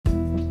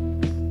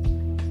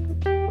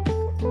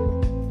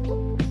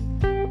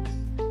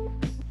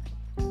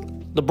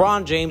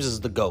LeBron James is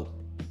the GOAT.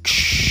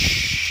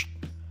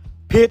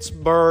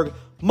 Pittsburgh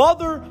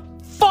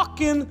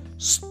motherfucking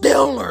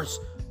Steelers.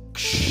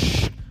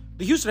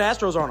 The Houston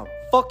Astros are on a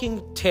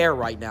fucking tear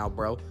right now,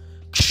 bro.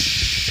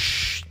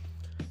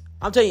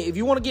 I'm telling you, if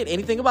you want to get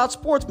anything about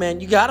sports,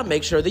 man, you got to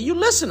make sure that you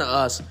listen to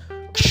us.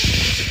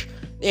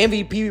 The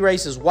MVP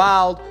race is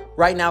wild.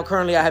 Right now,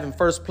 currently, I have in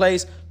first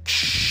place.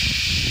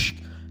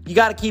 You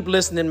got to keep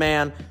listening,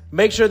 man.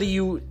 Make sure that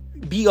you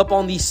be up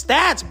on these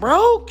stats,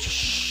 bro.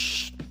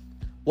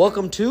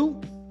 Welcome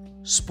to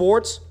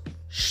Sports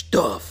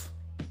Stuff.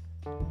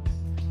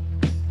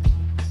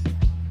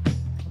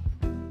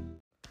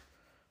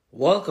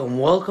 Welcome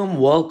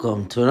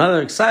to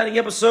another exciting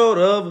episode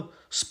of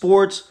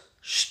Sports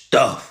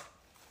Stuff.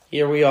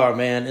 Here we are,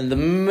 man, and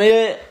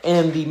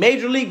the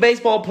Major League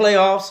Baseball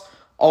playoffs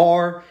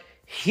are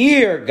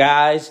here,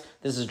 guys.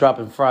 This is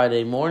dropping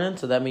Friday morning,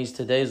 so that means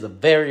today is the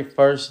very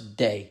first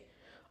day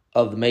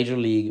of the Major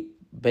League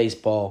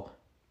Baseball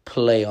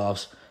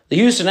playoffs. The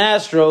Houston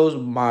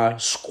Astros, my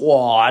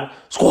squad,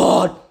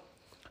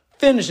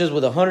 finishes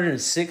with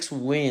 106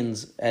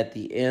 wins at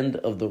the end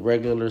of the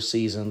regular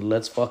season.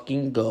 Let's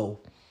fucking go.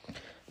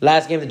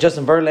 Last game that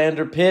Justin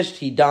Verlander pitched,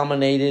 he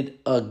dominated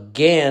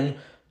again,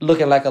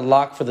 looking like a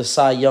lock for the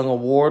Cy Young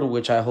Award,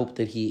 which I hope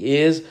that he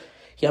is.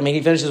 He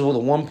finishes with a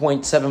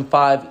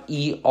 1.75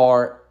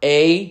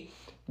 ERA.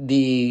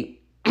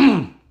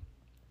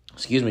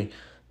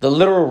 The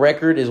literal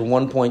record is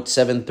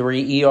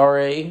 1.73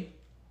 ERA.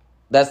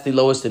 That's the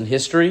lowest in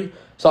history.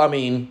 So,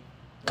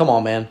 come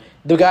on, man.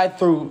 The guy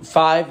threw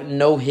 5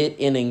 no-hit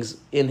innings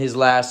in his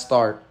last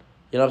start.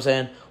 You know what I'm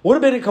saying? Would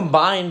have been a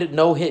combined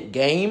no-hit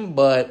game,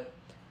 but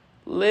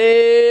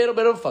little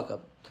bit of a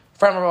fuck-up.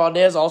 Framber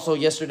Valdez also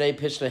yesterday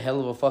pitched a hell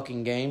of a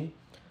fucking game.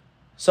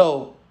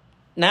 So,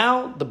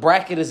 now the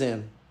bracket is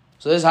in.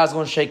 So, this is how it's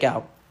going to shake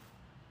out.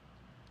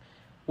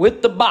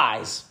 With the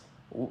buys,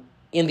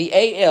 in the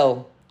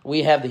AL,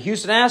 we have the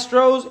Houston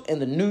Astros and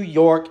the New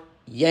York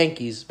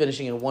Yankees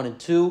finishing in 1 and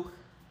 2,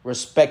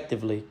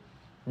 respectively.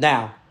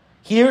 Now,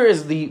 here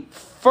is the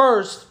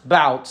first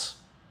bouts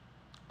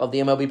of the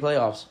MLB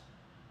playoffs.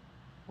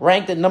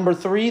 Ranked at number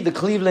 3, the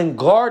Cleveland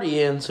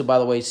Guardians, who, by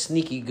the way,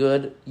 sneaky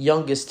good,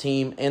 youngest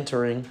team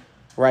entering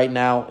right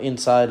now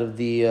inside of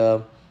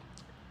the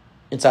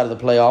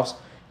playoffs.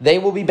 They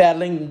will be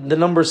battling the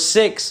number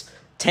 6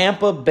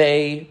 Tampa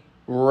Bay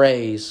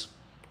Rays,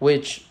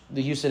 which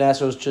the Houston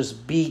Astros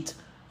just beat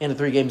in a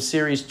 3-game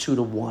series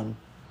 2-1.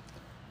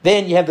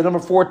 Then you have the number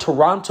 4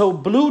 Toronto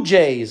Blue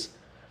Jays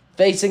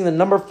facing the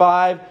number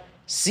 5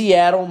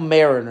 Seattle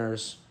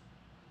Mariners.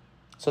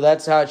 So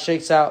that's how it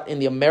shakes out in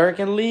the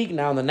American League.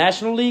 Now in the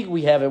National League,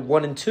 we have at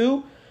 1 and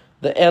 2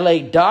 the LA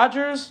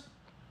Dodgers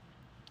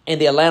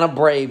and the Atlanta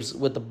Braves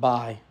with the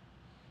bye.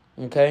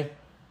 Okay?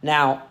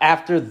 Now,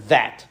 after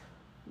that,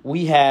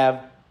 we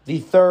have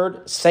the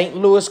 3rd St.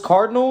 Louis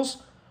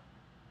Cardinals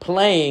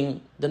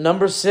playing the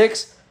number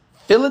 6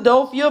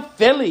 Philadelphia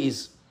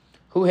Phillies,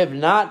 who have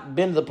not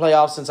been to the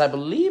playoffs since, I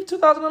believe,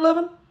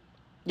 2011.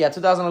 Yeah,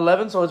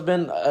 2011. So it's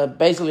been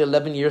basically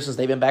 11 years since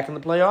they've been back in the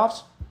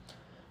playoffs.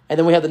 And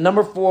then we have the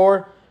number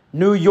 4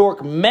 New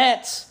York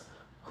Mets,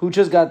 who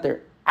just got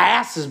their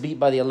asses beat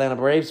by the Atlanta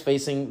Braves,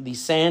 facing the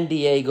San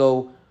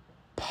Diego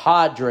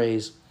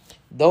Padres.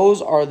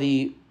 Those are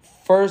the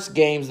first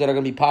games that are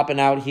going to be popping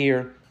out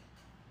here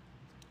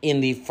in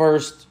the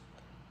first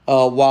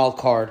wild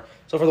card.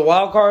 So for the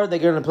wild card, they're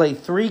going to play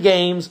 3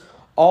 games,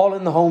 all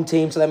in the home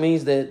team. So that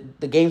means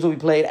that the games will be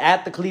played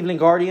at the Cleveland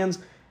Guardians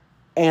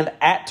and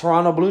at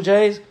Toronto Blue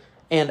Jays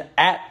and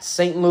at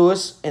St.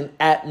 Louis and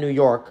at New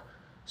York.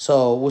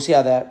 So we'll see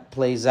how that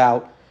plays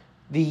out.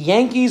 The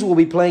Yankees will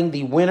be playing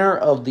the winner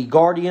of the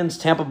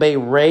Guardians-Tampa Bay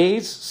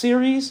Rays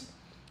series.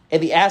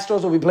 And the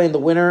Astros will be playing the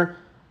winner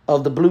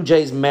of the Blue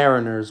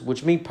Jays-Mariners,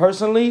 which me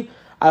personally,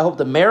 I hope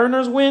the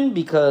Mariners win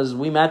because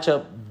we match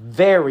up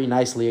very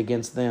nicely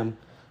against them.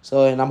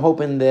 So, and I'm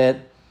hoping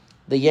that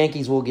the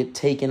Yankees will get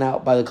taken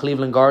out by the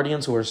Cleveland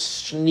Guardians, who are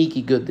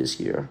sneaky good this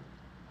year.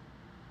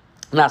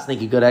 Not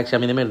sneaky good,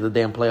 actually. They made it to the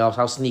damn playoffs.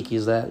 How sneaky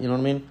is that? You know what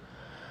I mean?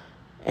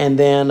 And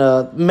then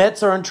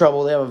Mets are in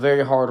trouble. They have a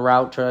very hard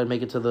route trying to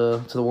make it to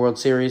the World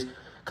Series.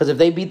 Because if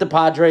they beat the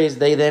Padres,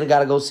 they then got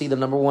to go see the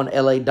number 1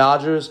 LA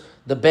Dodgers,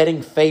 the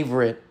betting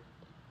favorite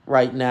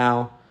right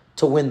now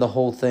to win the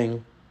whole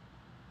thing.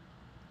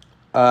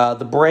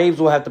 The Braves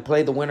will have to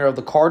play the winner of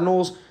the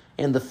Cardinals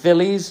and the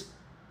Phillies,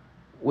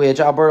 which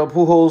Alberto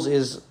Pujols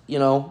is,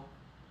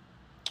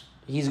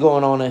 he's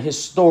going on a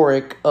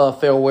historic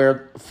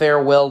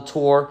farewell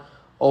tour,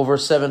 over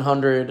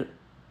 700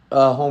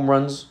 home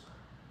runs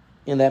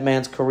in that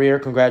man's career.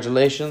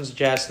 Congratulations.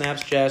 Jazz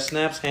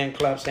snaps, hand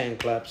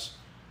claps.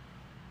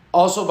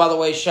 Also, by the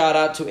way, shout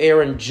out to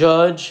Aaron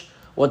Judge,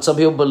 what some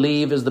people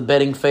believe is the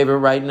betting favorite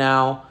right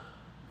now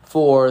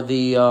for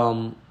the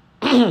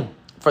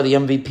for the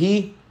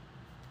MVP.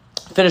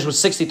 Finished with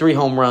 63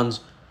 home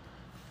runs.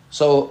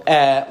 So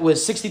with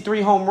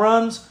 63 home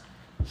runs,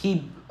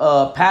 he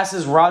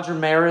passes Roger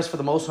Maris for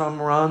the most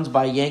home runs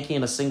by a Yankee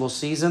in a single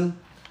season.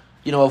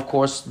 Of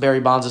course,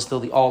 Barry Bonds is still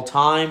the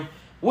all-time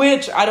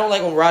Which I don't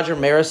like what Roger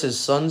Maris's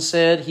son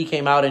said. He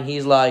came out and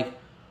he's like,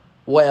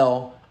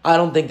 well, I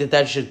don't think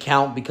that should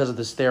count because of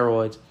the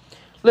steroids.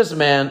 Listen,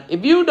 man,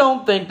 if you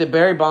don't think that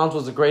Barry Bonds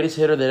was the greatest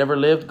hitter that ever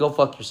lived, go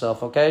fuck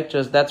yourself, okay?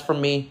 Just that's from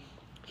me.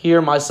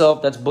 Here,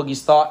 myself, that's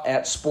Boogie's thought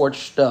at Sports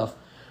Stuff.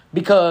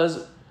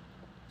 Because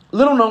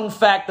little known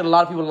fact that a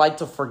lot of people like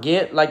to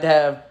forget, like to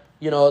have,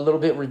 a little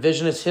bit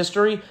revisionist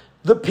history.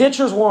 The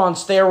pitchers were on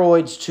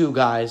steroids too,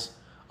 guys.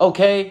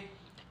 Okay?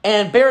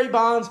 And Barry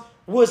Bonds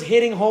was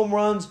hitting home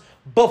runs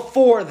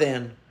before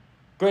then.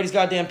 Greatest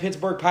goddamn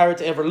Pittsburgh Pirate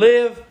to ever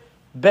live.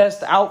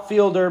 Best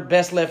outfielder,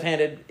 best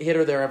left-handed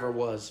hitter there ever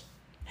was.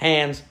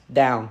 Hands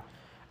down.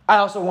 I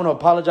also want to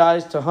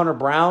apologize to Hunter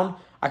Brown.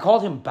 I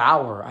called him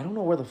Bauer. I don't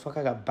know where the fuck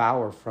I got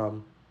Bauer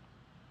from.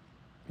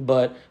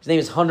 But his name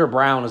is Hunter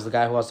Brown, is the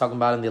guy who I was talking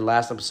about in the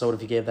last episode,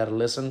 if you gave that a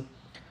listen.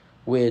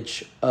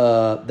 Which,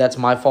 that's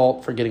my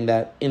fault for getting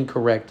that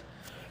incorrect.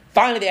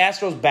 Finally, the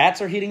Astros bats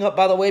are heating up,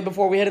 by the way,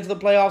 before we head into the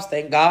playoffs.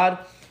 Thank God.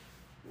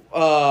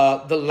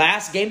 The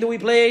last game that we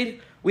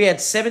played, we had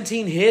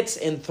 17 hits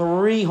and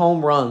 3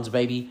 home runs,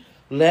 baby.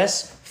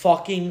 Let's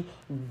fucking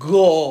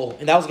go.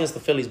 And that was against the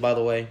Phillies, by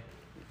the way.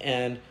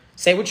 And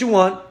say what you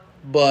want,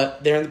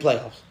 but they're in the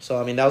playoffs.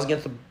 So, that was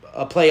against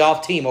a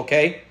playoff team,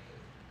 okay?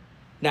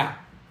 Now,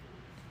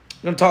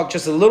 I'm going to talk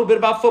just a little bit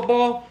about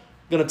football.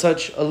 I'm going to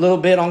touch a little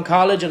bit on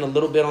college and a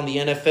little bit on the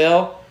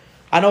NFL.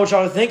 I know what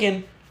y'all are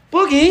thinking.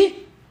 Boogie,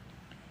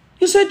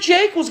 you said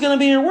Jake was going to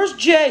be here. Where's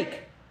Jake?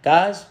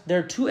 Guys, there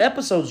are 2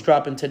 episodes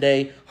dropping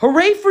today.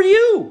 Hooray for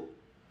you!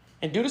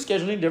 And due to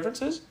scheduling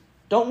differences,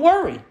 don't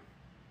worry.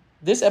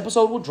 This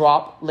episode will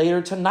drop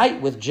later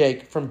tonight with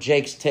Jake from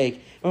Jake's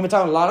Take. We're going to be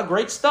talking a lot of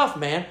great stuff,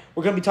 man.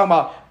 We're going to be talking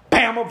about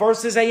Bama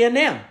versus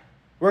A&M.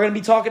 We're going to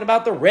be talking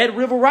about the Red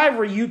River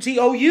rivalry,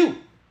 UTOU. You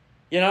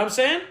know what I'm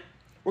saying?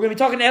 We're going to be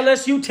talking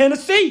LSU,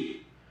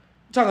 Tennessee.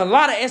 We're talking a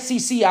lot of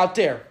SEC out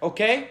there,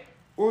 okay?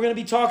 We're going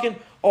to be talking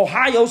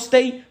Ohio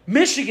State,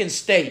 Michigan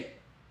State.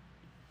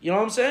 You know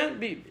what I'm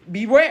saying?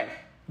 Beware.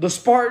 The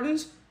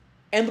Spartans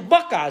and the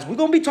Buckeyes. We're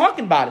going to be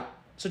talking about it.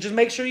 So just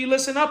make sure you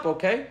listen up,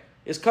 okay?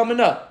 It's coming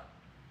up.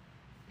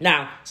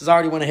 Now, since I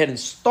already went ahead and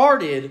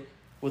started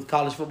with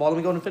college football, let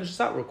me go and finish this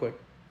out real quick.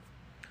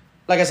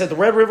 Like I said, the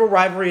Red River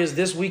rivalry is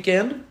this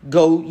weekend.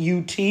 Go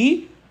UT.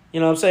 You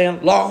know what I'm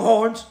saying?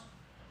 Longhorns.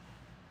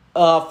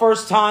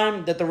 First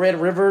time that the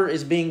Red River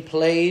is being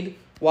played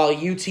while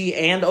UT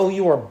and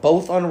OU are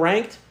both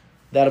unranked.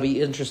 That'll be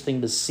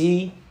interesting to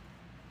see.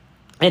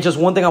 And just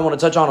one thing I want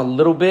to touch on a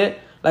little bit.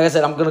 Like I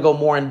said, I'm going to go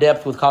more in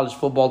depth with college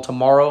football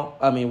tomorrow.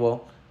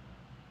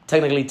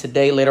 Technically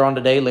today,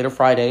 later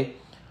Friday,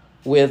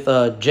 with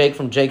Jake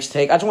from Jake's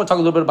Take. I just want to talk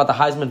a little bit about the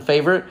Heisman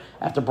favorite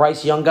after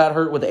Bryce Young got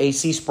hurt with the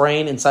AC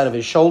sprain inside of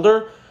his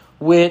shoulder,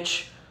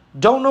 which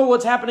don't know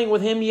what's happening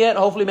with him yet.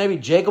 Hopefully maybe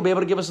Jake will be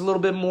able to give us a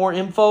little bit more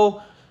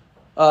info.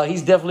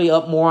 He's definitely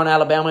up more on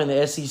Alabama and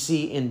the SEC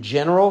in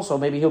general, so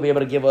maybe he'll be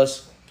able to give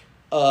us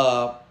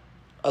a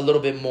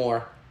little bit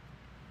more.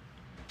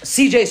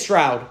 C.J.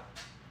 Stroud,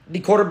 the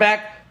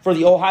quarterback for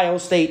the Ohio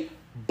State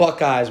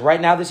Buckeyes.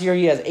 Right now this year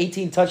he has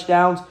 18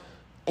 touchdowns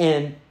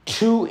and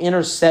 2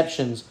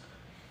 interceptions.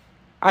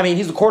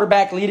 He's the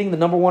quarterback leading the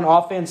number 1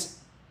 offense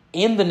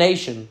in the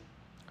nation.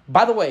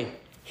 By the way,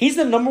 they're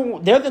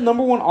the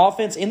number 1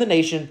 offense in the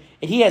nation,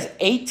 and he has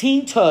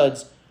 18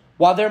 tuds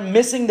while they're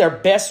missing their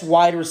best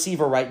wide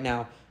receiver right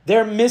now.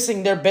 They're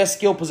missing their best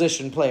skill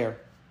position player.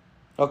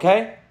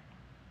 Okay?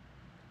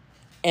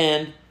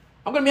 And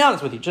I'm going to be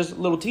honest with you, just a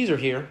little teaser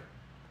here.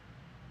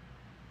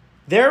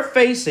 They're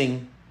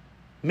facing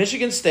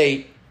Michigan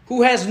State,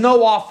 who has no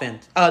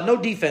defense. No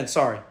defense.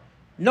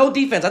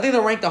 I think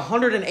they're ranked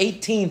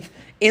 118th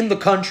in the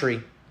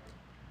country.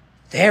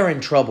 They're in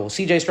trouble.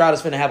 C.J. Stroud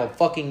is going to have a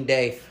fucking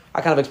day.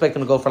 I kind of expect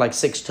him to go for like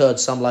 6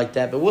 tuds, something like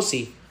that, but we'll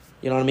see.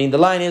 You know what I mean? The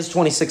line is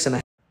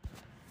 26.5.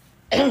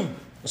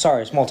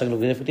 Sorry, small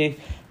technical difficulty.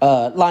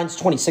 Line's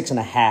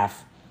 26.5.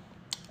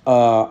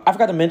 I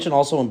forgot to mention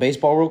also in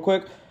baseball real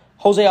quick.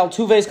 Jose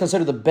Altuve is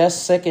considered the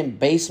best second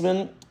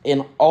baseman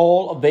in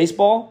all of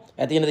baseball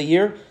at the end of the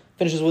year.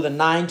 Finishes with a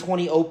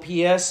 920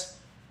 OPS,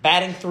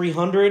 batting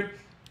 .300,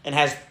 and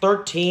has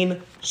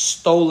 13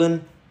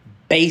 stolen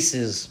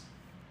bases.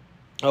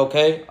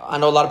 Okay? I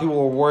know a lot of people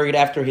were worried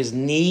after his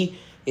knee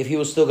if he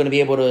was still going to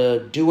be able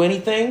to do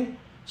anything.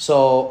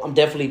 So I'm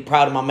definitely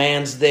proud of my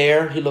man's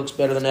there. He looks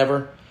better than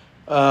ever.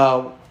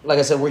 Like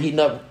I said, we're heating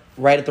up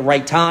right at the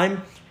right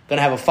time. Going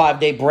to have a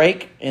 5-day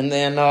break. And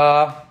then,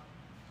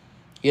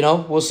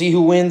 we'll see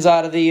who wins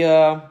out of the,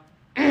 out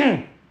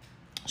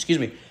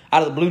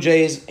of the Blue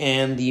Jays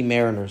and the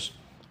Mariners.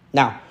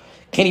 Now,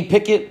 Kenny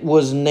Pickett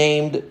was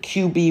named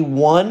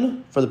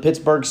QB1 for the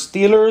Pittsburgh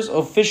Steelers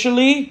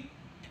officially.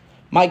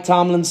 Mike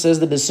Tomlin says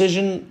the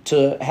decision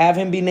to have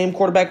him be named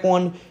quarterback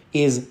 1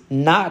 is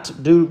not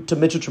due to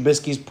Mitchell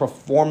Trubisky's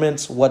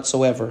performance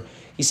whatsoever.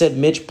 He said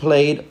Mitch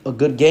played a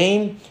good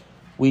game.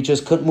 We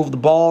just couldn't move the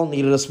ball,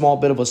 needed a small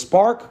bit of a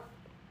spark.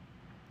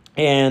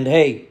 And,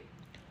 hey,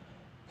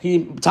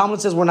 Tomlin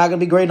says we're not going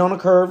to be graded on a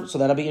curve, so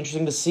that'll be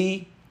interesting to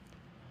see.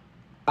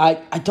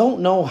 I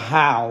don't know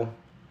how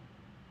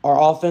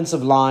our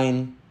offensive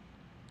line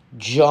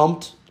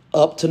jumped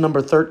up to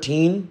number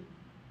 13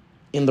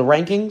 in the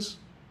rankings.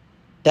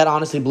 That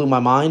honestly blew my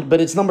mind. But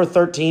it's number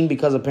 13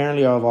 because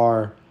apparently of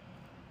our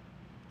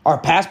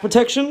pass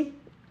protection,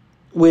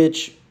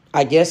 which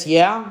I guess,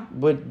 yeah,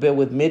 but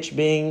with Mitch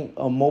being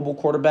a mobile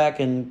quarterback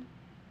and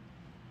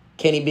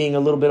Kenny being a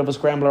little bit of a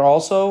scrambler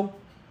also,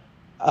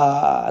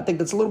 I think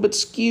that's a little bit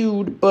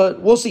skewed,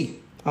 but we'll see.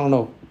 I don't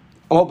know.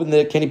 I'm hoping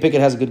that Kenny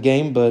Pickett has a good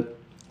game, but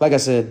like I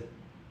said,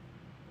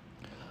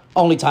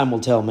 only time will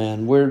tell, man.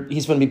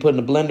 He's going to be put in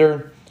a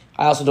blender.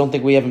 I also don't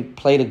think we haven't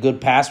played a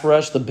good pass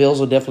rush. The Bills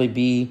will definitely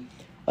be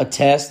a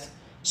test.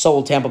 So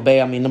will Tampa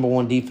Bay. I mean, number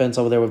one defense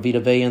over there with Vita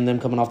Vea and them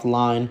coming off the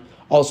line.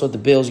 Also at the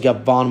Bills, you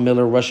got Von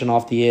Miller rushing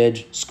off the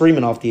edge,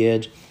 screaming off the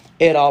edge.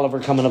 Ed Oliver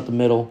coming up the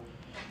middle.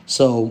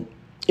 So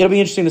it'll be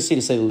interesting to see,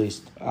 to say the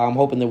least. I'm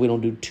hoping that we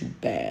don't do too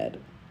bad.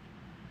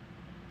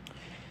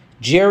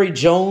 Jerry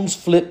Jones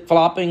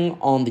flip-flopping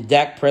on the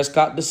Dak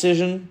Prescott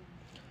decision.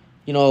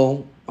 You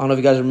know, I don't know if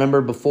you guys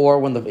remember before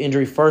when the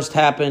injury first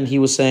happened, he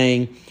was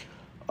saying,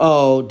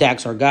 oh,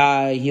 Dak's our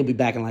guy. He'll be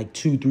back in like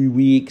 2-3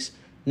 weeks.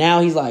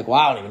 Now he's like, well,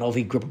 I don't even know if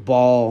he can grip a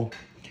ball.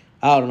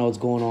 I don't know what's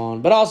going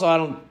on. But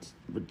also,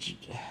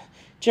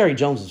 Jerry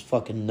Jones is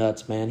fucking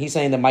nuts, man. He's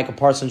saying that Micah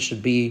Parsons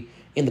should be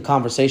in the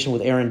conversation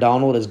with Aaron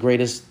Donald as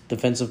greatest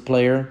defensive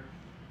player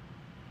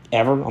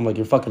ever. I'm like,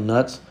 you're fucking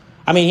nuts.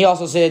 I mean, he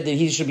also said that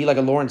he should be like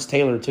a Lawrence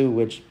Taylor, too,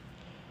 which,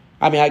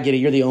 I mean, I get it.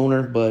 You're the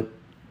owner, but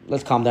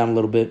let's calm down a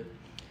little bit.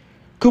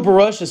 Cooper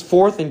Rush is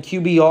 4th in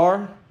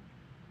QBR,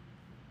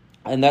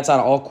 and that's out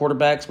of all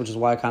quarterbacks, which is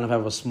why I kind of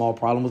have a small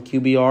problem with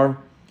QBR.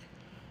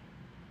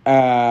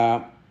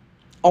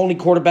 Only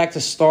quarterback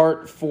to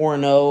start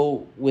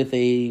 4-0 with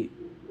a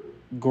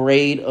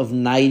grade of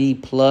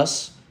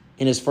 90+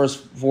 in his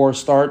first 4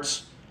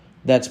 starts.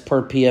 That's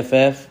per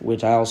PFF,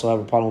 which I also have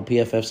a problem with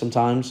PFF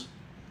sometimes.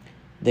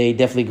 They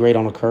definitely grade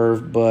on a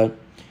curve, but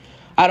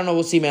I don't know.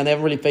 We'll see, man. They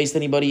haven't really faced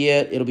anybody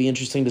yet. It'll be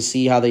interesting to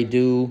see how they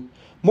do.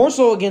 More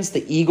so against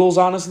the Eagles,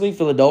 honestly,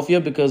 Philadelphia,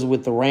 because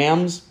with the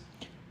Rams,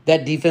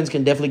 that defense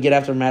can definitely get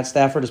after Matt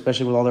Stafford,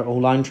 especially with all their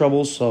O-line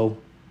troubles. So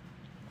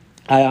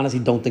I honestly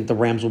don't think the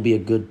Rams will be a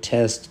good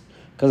test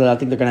because I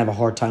think they're going to have a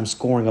hard time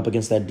scoring up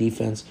against that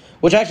defense,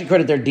 which I actually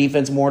credit their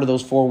defense more to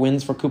those 4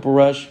 wins for Cooper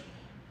Rush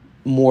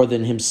more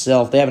than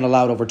himself. They haven't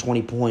allowed over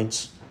 20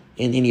 points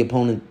in any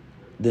opponent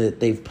that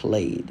they've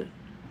played.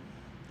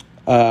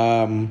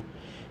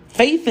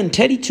 Faith in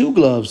Teddy Two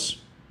Gloves.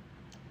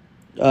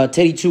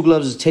 Teddy Two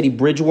Gloves is Teddy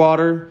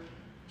Bridgewater.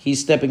 He's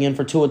stepping in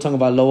for Tua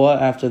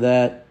Tagovailoa after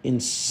that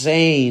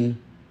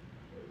insane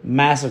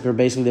massacre,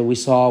 basically, that we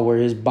saw where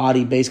his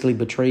body basically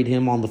betrayed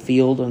him on the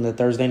field in the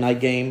Thursday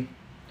night game.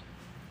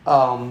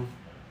 I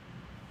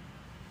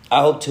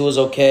hope Tua's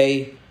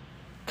okay.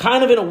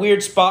 Kind of in a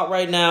weird spot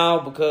right now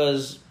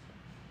because,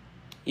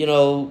 you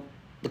know,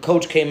 the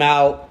coach came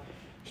out.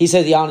 He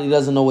said he honestly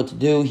doesn't know what to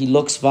do. He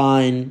looks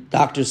fine.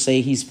 Doctors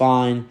say he's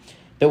fine.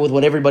 But with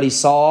what everybody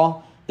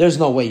saw, there's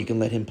no way you can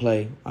let him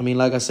play. I mean,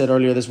 like I said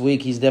earlier this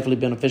week, he's definitely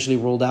been officially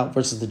ruled out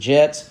versus the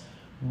Jets.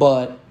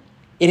 But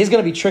it is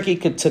going to be tricky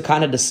to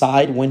kind of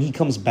decide when he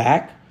comes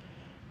back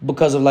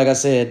because of, like I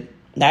said,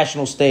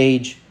 national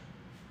stage,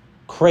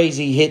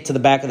 crazy hit to the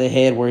back of the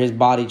head where his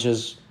body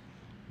just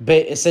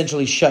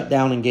essentially shut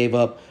down and gave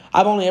up.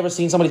 I've only ever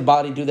seen somebody's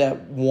body do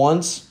that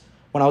once.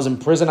 When I was in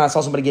prison, I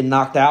saw somebody get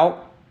knocked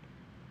out.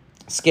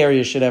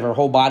 Scariest shit ever.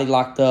 Whole body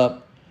locked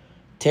up.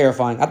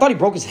 Terrifying. I thought he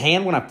broke his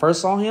hand when I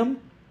first saw him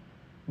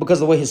because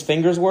of the way his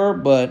fingers were.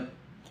 But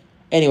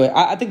anyway,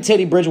 I think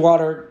Teddy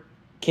Bridgewater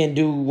can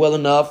do well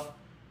enough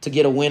to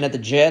get a win at the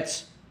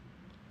Jets.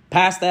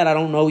 Past that, I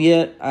don't know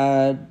yet.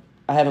 I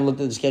haven't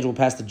looked at the schedule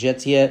past the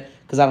Jets yet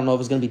because I don't know if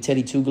it's going to be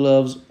Teddy Two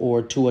Gloves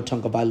or Tua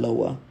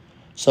Tagovailoa.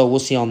 So we'll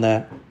see on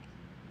that.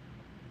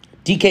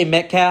 DK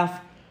Metcalf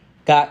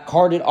got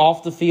carted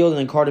off the field and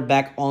then carted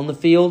back on the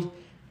field.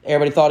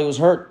 Everybody thought he was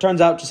hurt.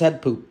 Turns out just had to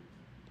poop.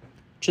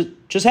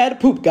 Just had to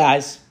poop,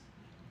 guys.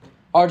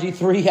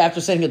 RG3, after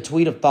sending a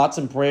tweet of thoughts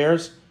and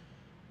prayers,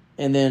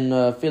 and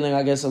then feeling,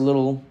 I guess, a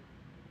little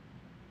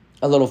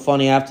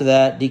funny after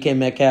that, DK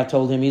Metcalf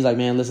told him, he's like,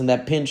 man, listen,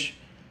 that pinch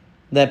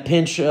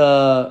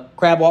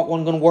crab walk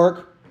wasn't going to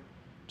work,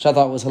 which I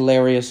thought was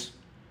hilarious.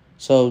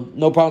 So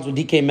no problems with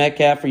DK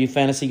Metcalf for you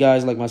fantasy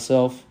guys like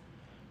myself.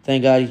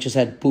 Thank God he just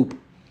had to poop.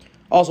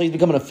 Also, he's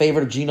becoming a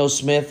favorite of Geno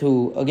Smith,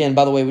 who, again,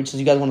 by the way, which is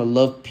you guys want to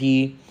love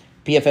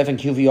PFF and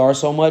QVR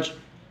so much,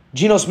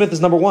 Geno Smith is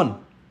number 1.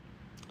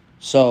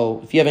 So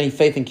if you have any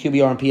faith in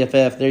QBR and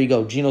PFF, there you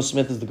go. Geno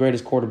Smith is the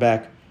greatest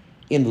quarterback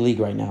in the league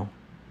right now.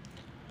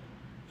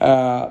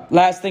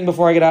 Last thing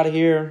before I get out of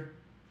here.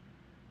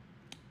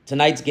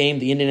 Tonight's game,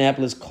 the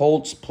Indianapolis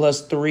Colts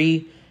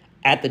 +3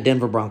 at the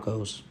Denver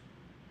Broncos.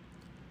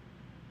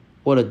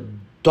 What a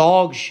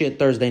dog shit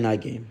Thursday night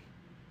game.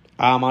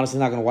 I'm honestly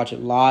not going to watch it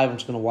live. I'm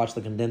just going to watch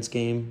the condensed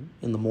game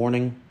in the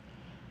morning.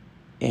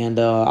 And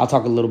I'll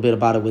talk a little bit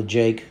about it with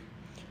Jake.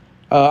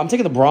 I'm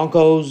taking the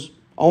Broncos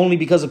only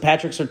because of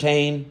Patrick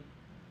Surtain.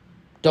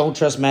 Don't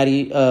trust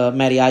Matty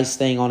Ice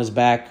staying off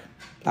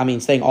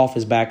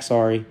his back,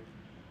 sorry.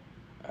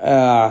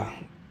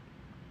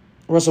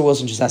 Russell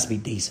Wilson just has to be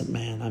decent,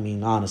 man. I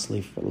mean,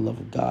 honestly, for the love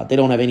of God. They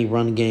don't have any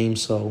run game,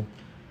 so.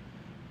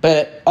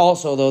 But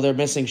also, though, they're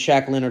missing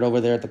Shaq Leonard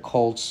over there at the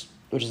Colts,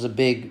 which is a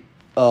big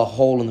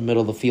hole in the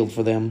middle of the field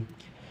for them.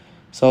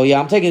 So, yeah,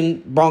 I'm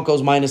taking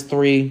Broncos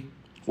 -3.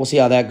 We'll see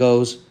how that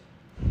goes.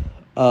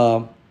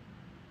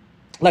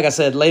 Like I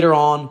said, later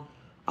on,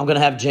 I'm going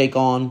to have Jake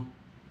on.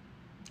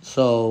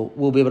 So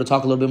we'll be able to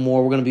talk a little bit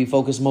more. We're going to be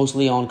focused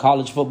mostly on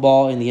college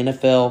football and the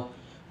NFL.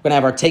 We're going to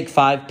have our Take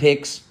 5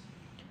 picks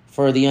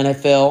for the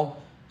NFL.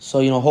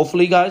 So,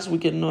 hopefully, guys, we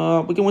can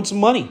win some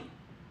money.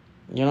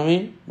 You know what I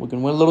mean? We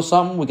can win a little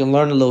something. We can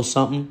learn a little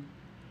something.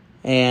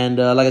 And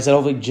like I said,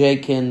 hopefully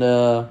Jake can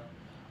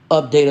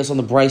update us on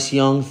the Bryce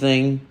Young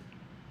thing.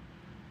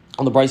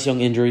 On the Bryce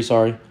Young injury,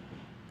 sorry.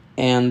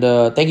 And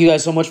thank you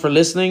guys so much for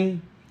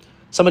listening.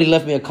 Somebody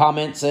left me a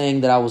comment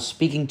saying that I was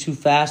speaking too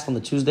fast on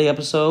the Tuesday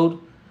episode.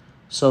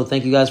 So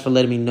thank you guys for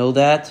letting me know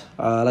that.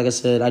 Like I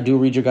said, I do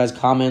read your guys'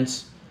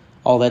 comments,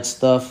 all that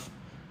stuff.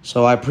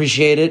 So I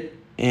appreciate it.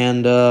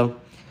 And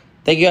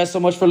thank you guys so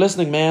much for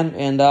listening, man.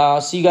 And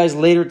I'll see you guys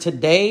later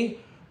today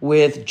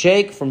with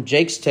Jake from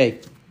Jake's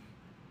Take.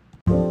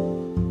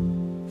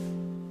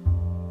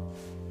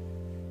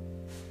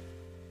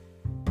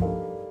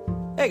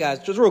 Hey guys,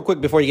 just real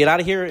quick before you get out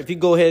of here, if you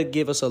go ahead and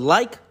give us a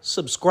like,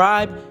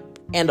 subscribe,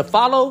 and a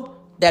follow,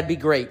 that'd be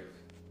great.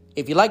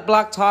 If you like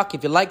Block Talk,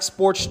 if you like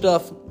sports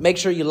stuff, make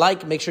sure you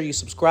like, make sure you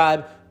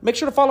subscribe. Make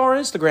sure to follow our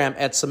Instagram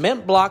at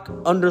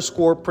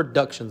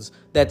cementblock_productions.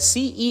 That's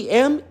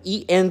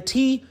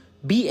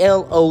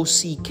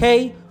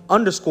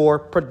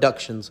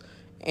CEMENTBLOCK_productions.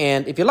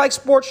 And if you like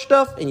sports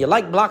stuff and you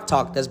like Block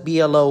Talk, that's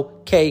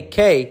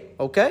BLOKK,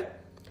 okay?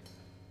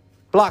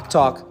 Block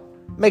Talk.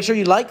 Make sure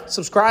you like,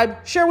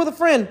 subscribe, share with a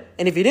friend.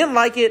 And if you didn't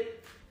like it,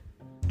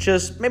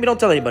 just maybe don't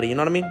tell anybody, you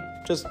know what I mean?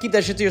 Just keep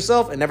that shit to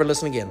yourself and never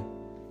listen again.